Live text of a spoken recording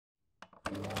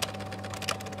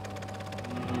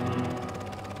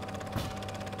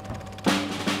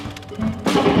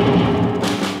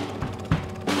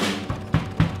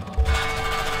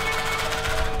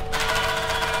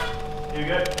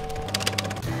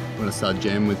when I started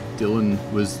jamming with Dylan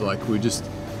was like we were just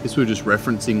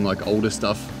referencing like older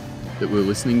stuff that we were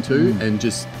listening to and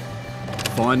just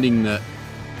finding that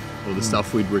all the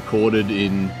stuff we'd recorded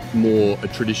in more a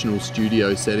traditional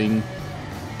studio setting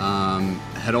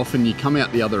had often you come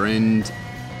out the other end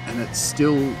and it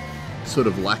still sort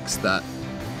of lacks the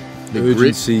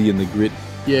urgency and the grit.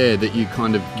 Yeah, that you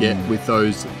kind of get with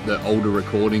the older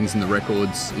recordings and the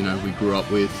records, you know, we grew up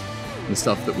with and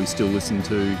stuff that we still listen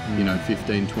to, you know,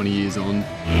 15, 20 years on.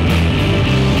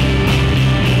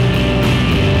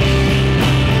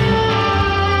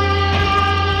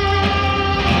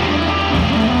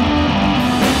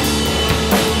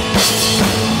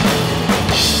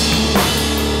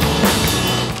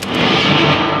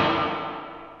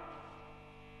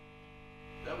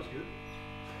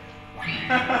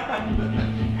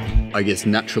 I guess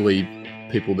naturally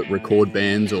people that record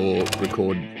bands or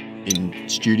record in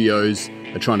studios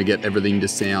are trying to get everything to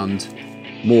sound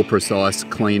more precise,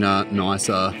 cleaner,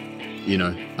 nicer, you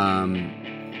know.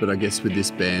 But I guess with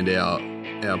this band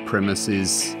our premise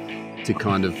is to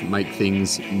kind of make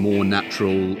things more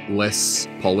natural, less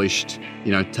polished,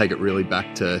 you know, take it really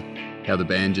back to how the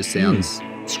band just sounds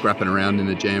scrapping around in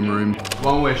a jam room.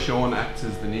 One where Sean acts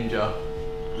as the ninja.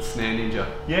 The snare ninja.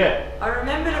 Yeah. I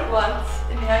remembered it once,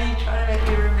 and now you're trying to make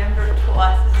me remember it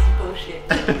twice. This is bullshit.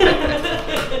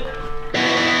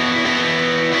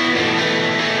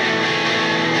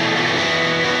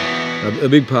 A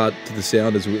big part to the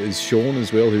sound is Sean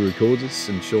as well, who records us.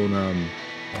 And Sean,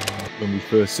 when we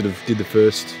first sort of did the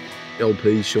first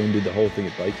LP, Sean did the whole thing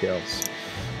at Bakehouse,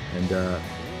 and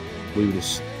we were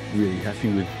just really happy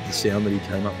with the sound that he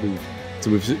came up with.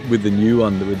 So with the new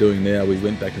one that we're doing now, we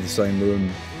went back to the same room.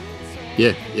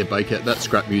 Yeah, Bakehouse, that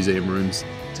Scrap Museum room's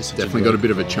just definitely got a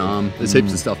bit of a charm. There's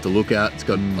heaps of stuff to look at. It's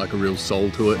got like a real soul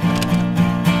to it.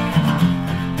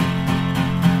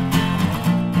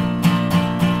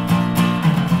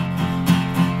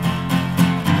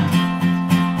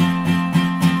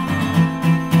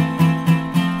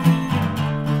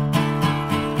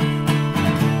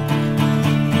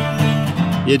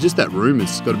 Yeah, just that room,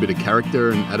 it's got a bit of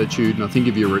character and attitude, and I think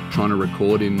if you're trying to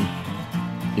record in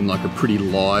like a pretty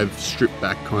live, stripped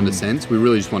back kind of sense, we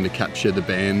really just wanted to capture the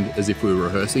band as if we were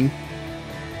rehearsing.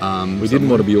 We didn't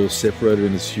want to be all separated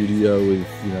in the studio with,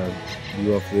 you know,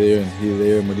 you off there and here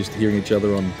there, and we're just hearing each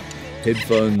other on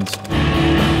headphones.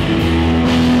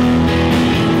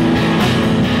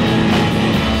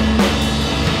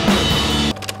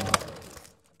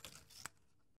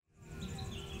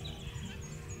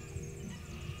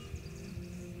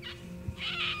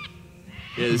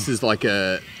 Yeah, this is like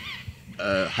a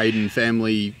Hayden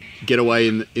family getaway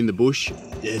in the bush.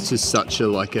 Yeah, it's just such a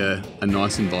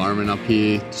nice environment up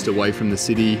here, just away from the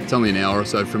city. It's only an hour or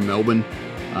so from Melbourne.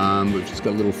 We've just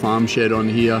got a little farm shed on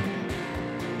here.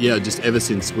 Yeah, just ever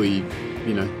since we,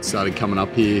 you know, started coming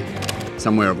up here,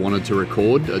 somewhere I've wanted to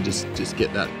record, I just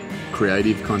get that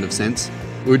creative kind of sense.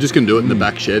 We were just gonna do it in the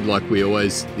back shed like we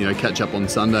always, you know, catch up on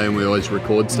Sunday and we always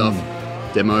record stuff.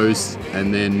 Demos,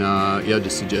 and then yeah, I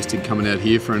just suggested coming out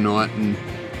here for a night, and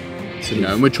you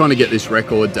know, and we're trying to get this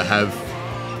record to have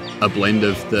a blend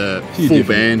of the full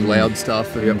band loud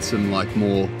stuff and some like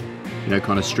more, you know,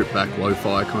 kind of stripped back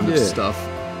lo-fi kind of stuff.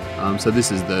 So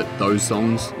this is those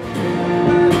songs.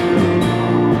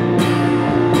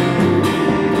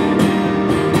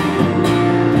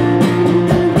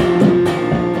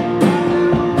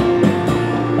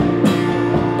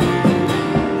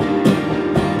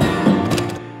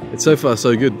 So far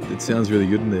so good. It sounds really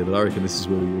good in there, but I reckon this is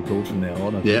where we record from now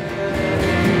on. Yeah.